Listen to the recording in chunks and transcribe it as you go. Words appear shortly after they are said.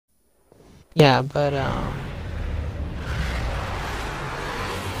Yeah, but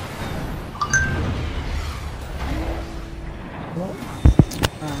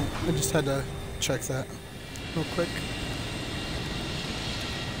I just had to check that real quick.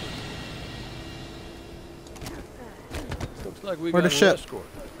 Looks like we Where got the an ship? escort.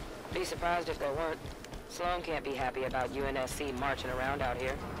 Be surprised if there weren't. Sloan can't be happy about UNSC marching around out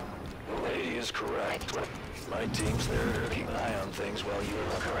here. The lady is correct. My team's there to keep an eye on things while you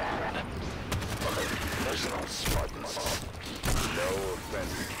look around. Listen, all Spartans. No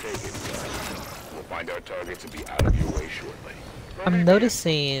offense taken, guys. We'll find our targets and be out of your way shortly. I'm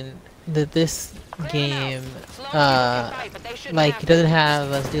noticing that this game, like, it doesn't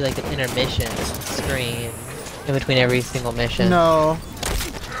have us do like an intermission screen in between every single mission. No.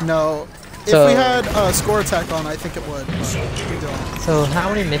 So, if we had score attack on, I think it would, but we don't. So how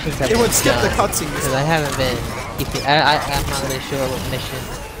many missions have It you would skip done? the cutscenes. Because I haven't been keeping. I'm not really sure what mission.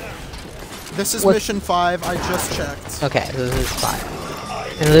 This is mission 5. I just checked. Okay, so this is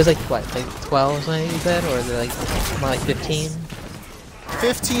 5. And there's like what, like 12 or something you said, or is it like more like 15?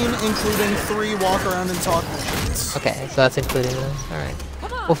 15, including 3 walk around and talk missions. Okay, so that's including those. All right.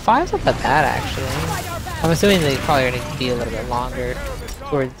 Well, 5's not that bad actually. I'm assuming they probably are going to be a little bit longer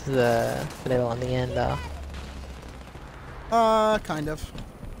towards the middle and the end, though. Kind of.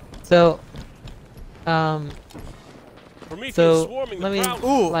 So, so swarming let me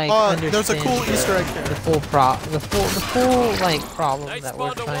Ooh, like there's a cool understand Easter egg here. the full like problem that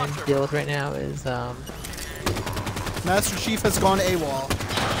we're trying to deal with right now is Master Chief has gone AWOL.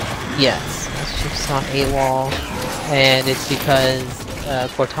 yes, Master Chief's on AWOL, and it's because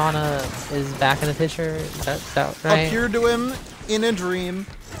Cortana is back in the picture. Is that right? Appeared to him in a dream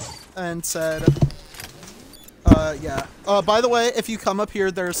and said, yeah. By the way, if you come up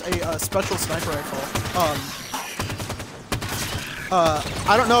here, there's a special sniper rifle.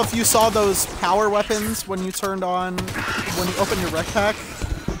 I don't know if you saw those power weapons when you turned on, when you opened your rec pack.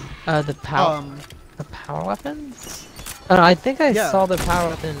 The power weapons? Oh, I think I Yeah. saw the power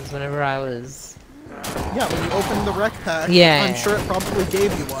weapons whenever I was. Yeah, when you opened the rec pack, Yeah. I'm sure it probably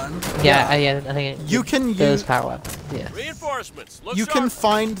gave you one. Yeah, I think You can those use power weapons. Yes. Reinforcements. Look You can sharp.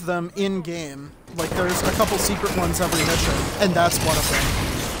 find them in game. Like there's a couple secret ones every mission, and that's one of them.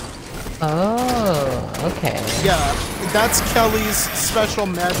 Oh, okay. Yeah, that's Kelly's special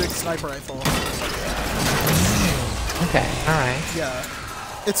magic sniper rifle. Okay, alright. Yeah.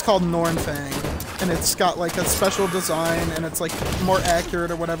 It's called Nornfang, and it's got like a special design, and it's like more accurate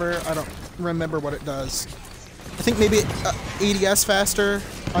or whatever. I don't remember what it does. I think maybe ADS faster.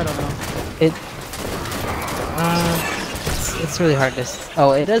 I don't know. It's really hard to.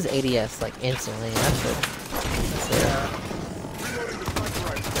 Oh, it does ADS like instantly. That's it. Yeah.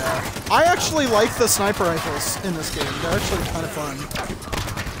 I actually like the sniper rifles in this game. They're actually kind of fun.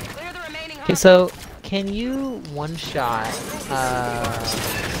 Clear the remaining Okay, so can you one-shot?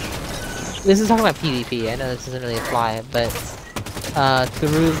 This is talking about PvP. I know this doesn't really apply, but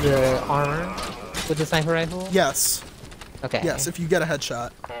through the armor with the sniper rifle. Yes. Okay. Yes, if you get a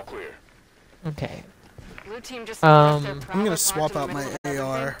headshot. All clear. Okay. Blue team just Um, I'm gonna swap out my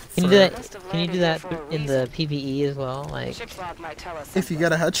AR. Can you do that? Can you do that in the PvE as well? Like. If you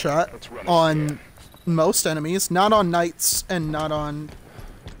get a headshot on most enemies, not on knights and not on,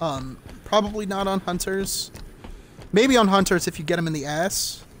 probably not on hunters. Maybe on hunters if you get them in the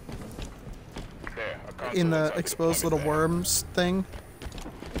ass. There, a console In the inside exposed deployment little bay. worms thing.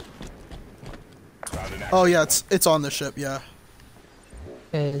 Found an Oh active yeah, it's on the ship. Yeah.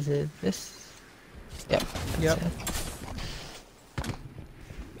 Is it this? Yep. Yep. that's it.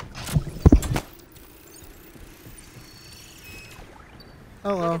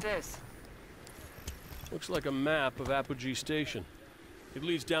 Hello. Look at this. Looks like a map of Apogee Station. It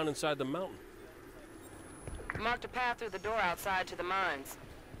leads down inside the mountain. Marked a path through the door outside to the mines.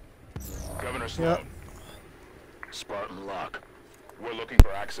 Governor Sloan. Yep. Spartan lock. We're looking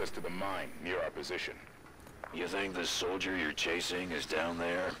for access to the mine near our position. You think the soldier you're chasing is down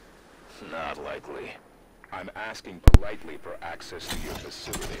there? Not likely. I'm asking politely for access to your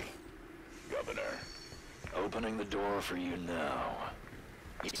facility, Governor. Opening the door for you now.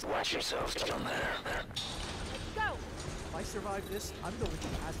 Watch yourselves down there. Go! If I survive this, I'm going to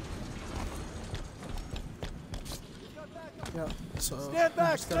hazard. Yep. So Stand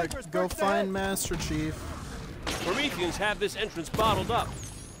back, just gotta snipers, go break the find head. Master Chief. Prometheans have this entrance bottled up.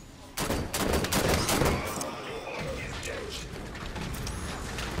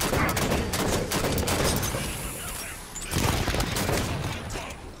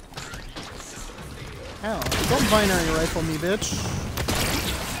 Ow! Don't binary rifle me, bitch.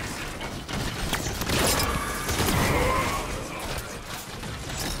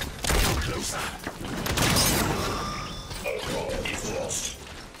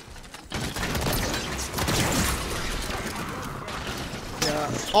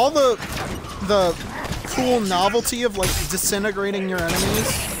 Yeah, all the cool novelty of like disintegrating your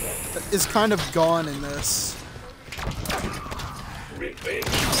enemies is kind of gone in this.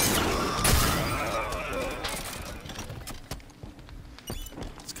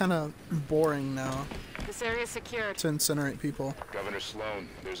 It's kind of boring now This area's secured. to incinerate people. Governor Sloan,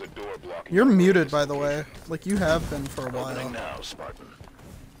 there's a door blocking. You're your way to muted, this by the way. location. Like you have been for a Opening while. now, Spartan.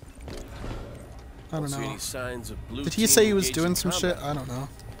 I don't See know. any signs of blue Did he team say he was engaged in doing some shit? combat. I don't know.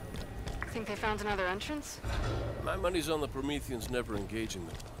 Think they found another entrance? My money's on the Prometheans never engaging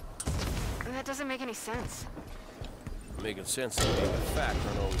them. And that doesn't make any sense. Making sense and being a fact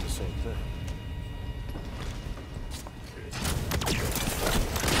aren't always the same thing.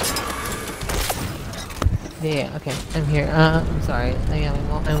 Yeah, okay, I'm here. I'm sorry.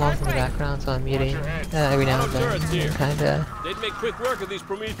 I'm lost in the background, so I'm muting every now and then. I'm kinda They'd make quick work of these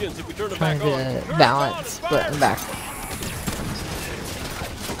Prometheans if we turn them trying back on. to balance, but I'm back.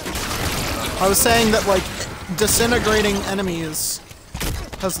 I was saying that like disintegrating enemies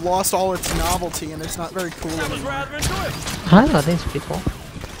has lost all its novelty and it's not very cool I was anymore. rather enjoyable. I don't know, these people.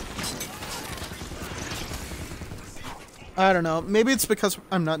 I don't know. Maybe it's because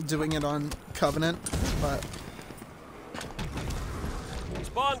I'm not doing it on Covenant, but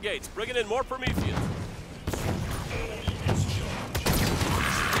Spawn gates, bringing in more Prometheans.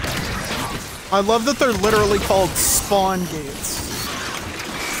 I love that they're literally called spawn gates.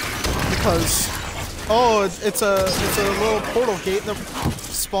 Because it's a little portal gate that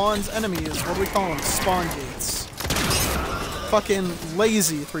spawns enemies. What do we call them? Spawn gates. Fucking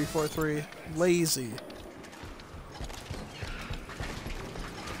lazy 343. Lazy.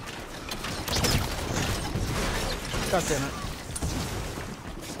 God damn it.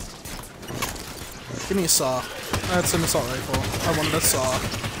 Give me a saw. That's an assault rifle. I wanted a saw.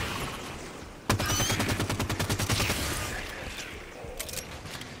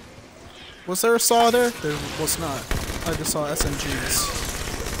 Was there a saw there? There was not. I just saw SMGs.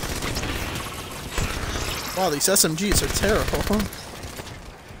 Wow, these SMGs are terrible.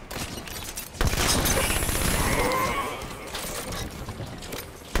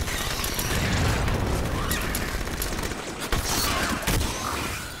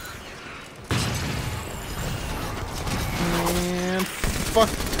 And fuck.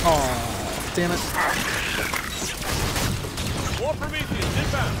 Aw, damn it. More Prometheans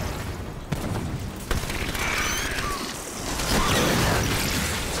inbound.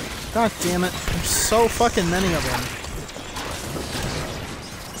 God damn it. There's so fucking many of them.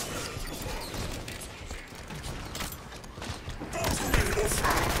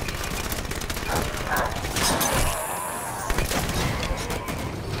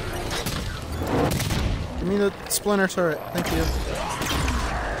 Give me the splinter turret. Thank you.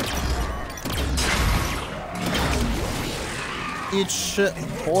 Eat shit,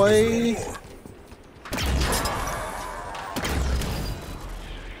 boy.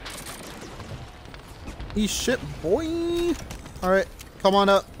 Eat shit, boy. Alright, come on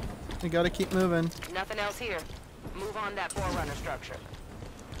up. We gotta keep moving. Nothing else here. Move on that Forerunner structure.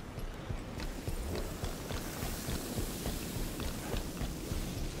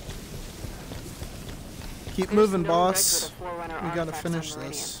 Keep There's moving, no boss. record of Forerunner We gotta artifacts finish on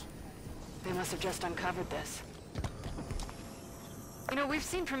Meridian. this. They must have just uncovered this. You know, we've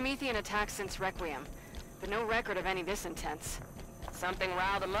seen Promethean attacks since Requiem, but no record of any this intense. Something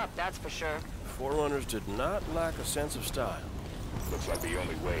riled them up, that's for sure. Forerunners did not lack a sense of style. Looks like the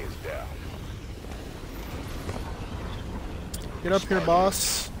only way is down. Get up here,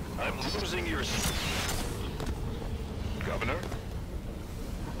 boss. I'm losing your... Governor?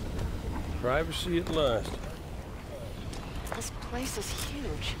 Privacy at last. This place is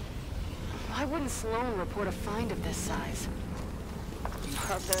huge. Why wouldn't Sloan report a find of this size?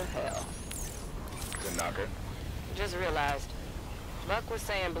 What the hell? The knocker? Just realized. Buck was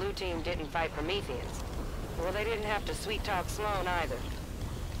saying Blue Team didn't fight Prometheans. Well, they didn't have to sweet-talk Sloan either.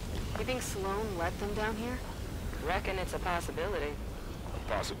 You think Sloan let them down here? Reckon it's a possibility.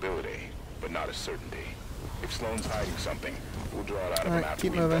 A possibility, but not a certainty. If Sloan's hiding something, we'll draw it out of him Alright, after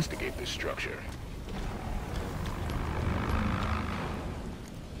keep we moving. investigate this structure.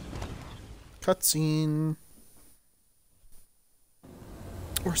 Cutscene.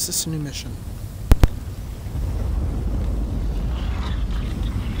 Or is this a new mission?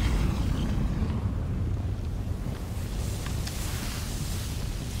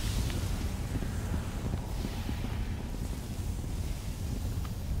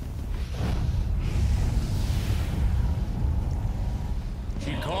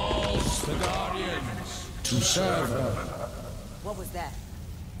 She calls trust the Guardians to serve her. What was that?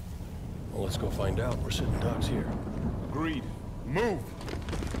 Well, let's go find out. We're sitting ducks here. Agreed. Move!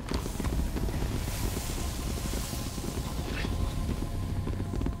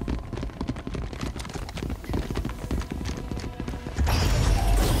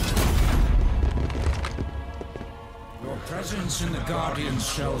 Your presence in the Guardian's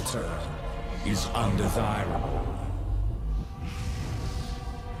shelter is undesirable.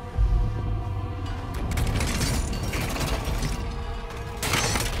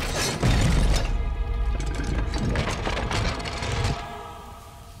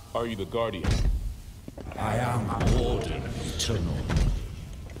 Are you the Guardian? I am Warden Eternal.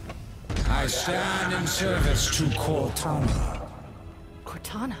 I stand in service to Cortana.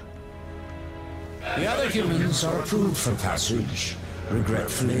 Cortana? The other humans are approved for passage.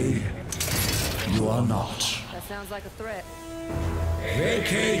 Regretfully, you are not. That sounds like a threat.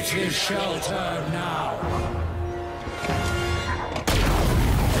 Vacate his shelter now.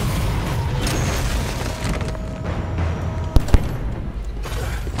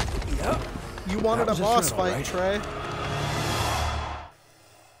 You wanted a boss fight, Trey.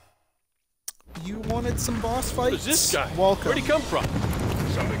 You wanted some boss fights? Who's this guy? Welcome. Where'd he come from?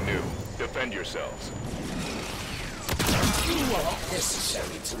 Something new. Defend yourselves. You are not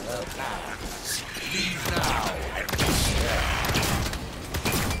necessary to her plans. Leave now and be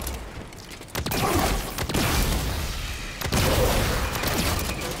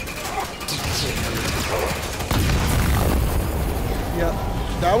Yeah.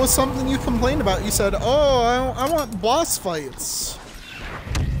 That was something you complained about. You said, oh, I want boss fights.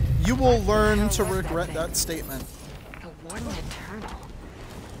 You will learn to regret that statement. The Warden Eternal.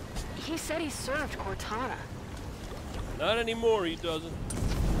 He said he served Cortana. Not anymore, he doesn't.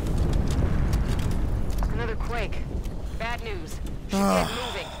 Another quake. Bad news. Should get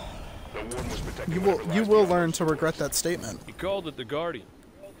moving. The Warden was protecting You will learn to regret that statement. He called it the Guardian.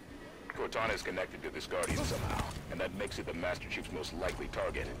 Cortana is connected to this Guardian somehow, and that makes it the Master Chief's most likely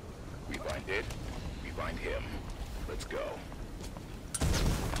target. We find it, we find him. Let's go.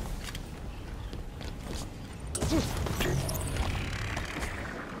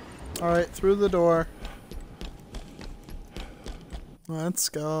 Alright, through the door. Let's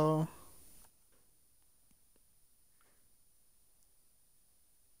go.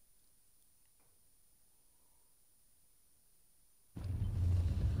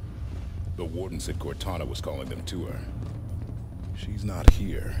 The Warden said Cortana was calling them to her. She's not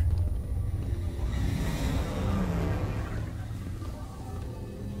here.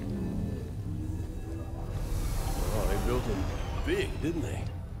 Oh, they built him big, didn't they?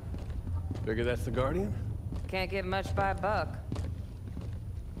 Figure that's the Guardian? Can't get much by a buck.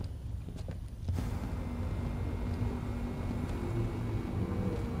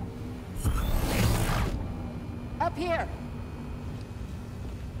 Up here!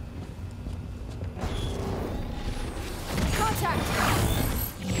 Contact!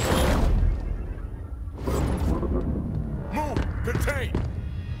 Move! Contain!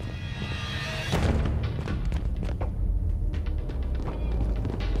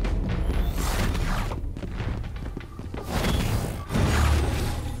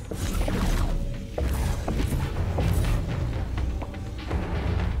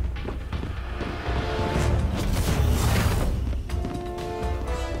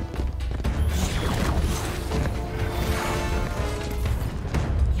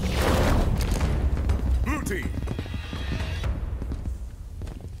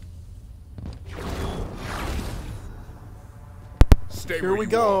 Here we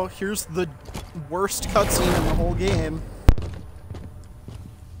go. Here's the worst cutscene in the whole game.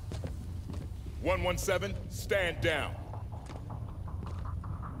 117, stand down.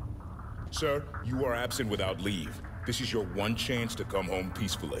 Sir, you are absent without leave. This is your one chance to come home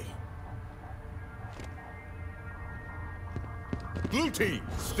peacefully. Blue team,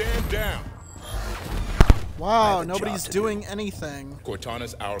 stand down. Wow, nobody's doing anything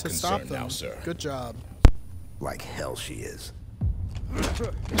Cortana's our to stop concern them. now, sir. Good job. Like hell she is.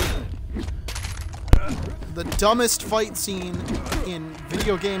 The dumbest fight scene in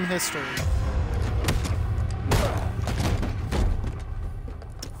video game history.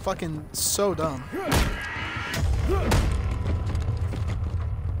 Fucking so dumb.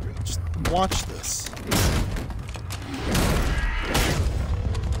 Just watch this.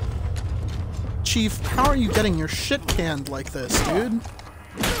 Chief, how are you getting your shit canned like this, dude?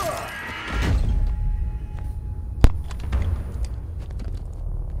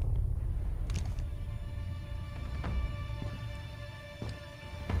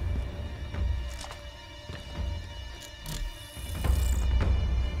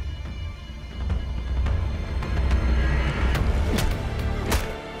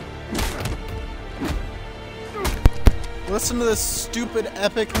 listen to this stupid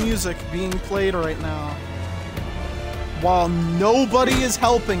epic music being played right now while nobody is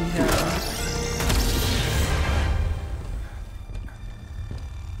helping him.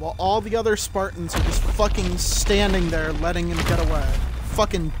 While all the other Spartans are just fucking standing there letting him get away.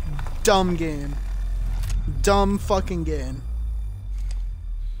 Fucking dumb game. Dumb fucking game.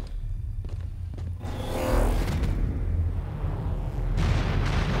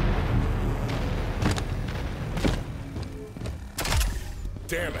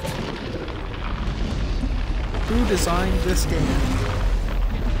 Damn it. Who designed this game?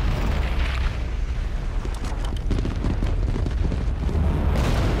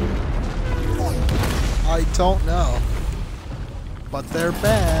 I don't know. But they're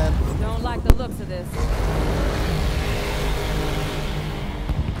bad. Don't like the looks of this.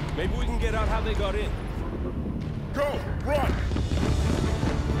 Maybe we can get out how they got in. Go! Run!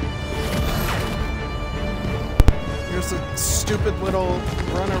 Here's a stupid little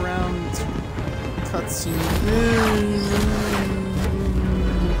run-around cutscene.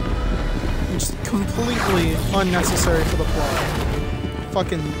 Just completely unnecessary for the plot.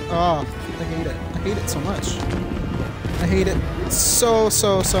 Fucking, I hate it. I hate it so much. I hate it so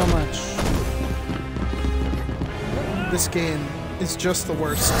much. This game is just the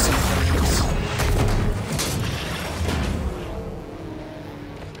worst sometimes.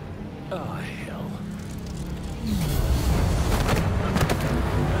 Oh, hell.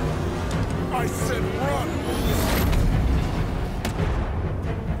 I said run!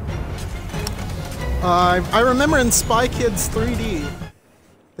 I remember in Spy Kids 3D,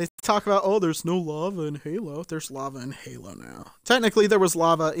 they talk about, oh, there's no lava in Halo. There's lava in Halo now. Technically, there was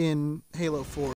lava in Halo 4.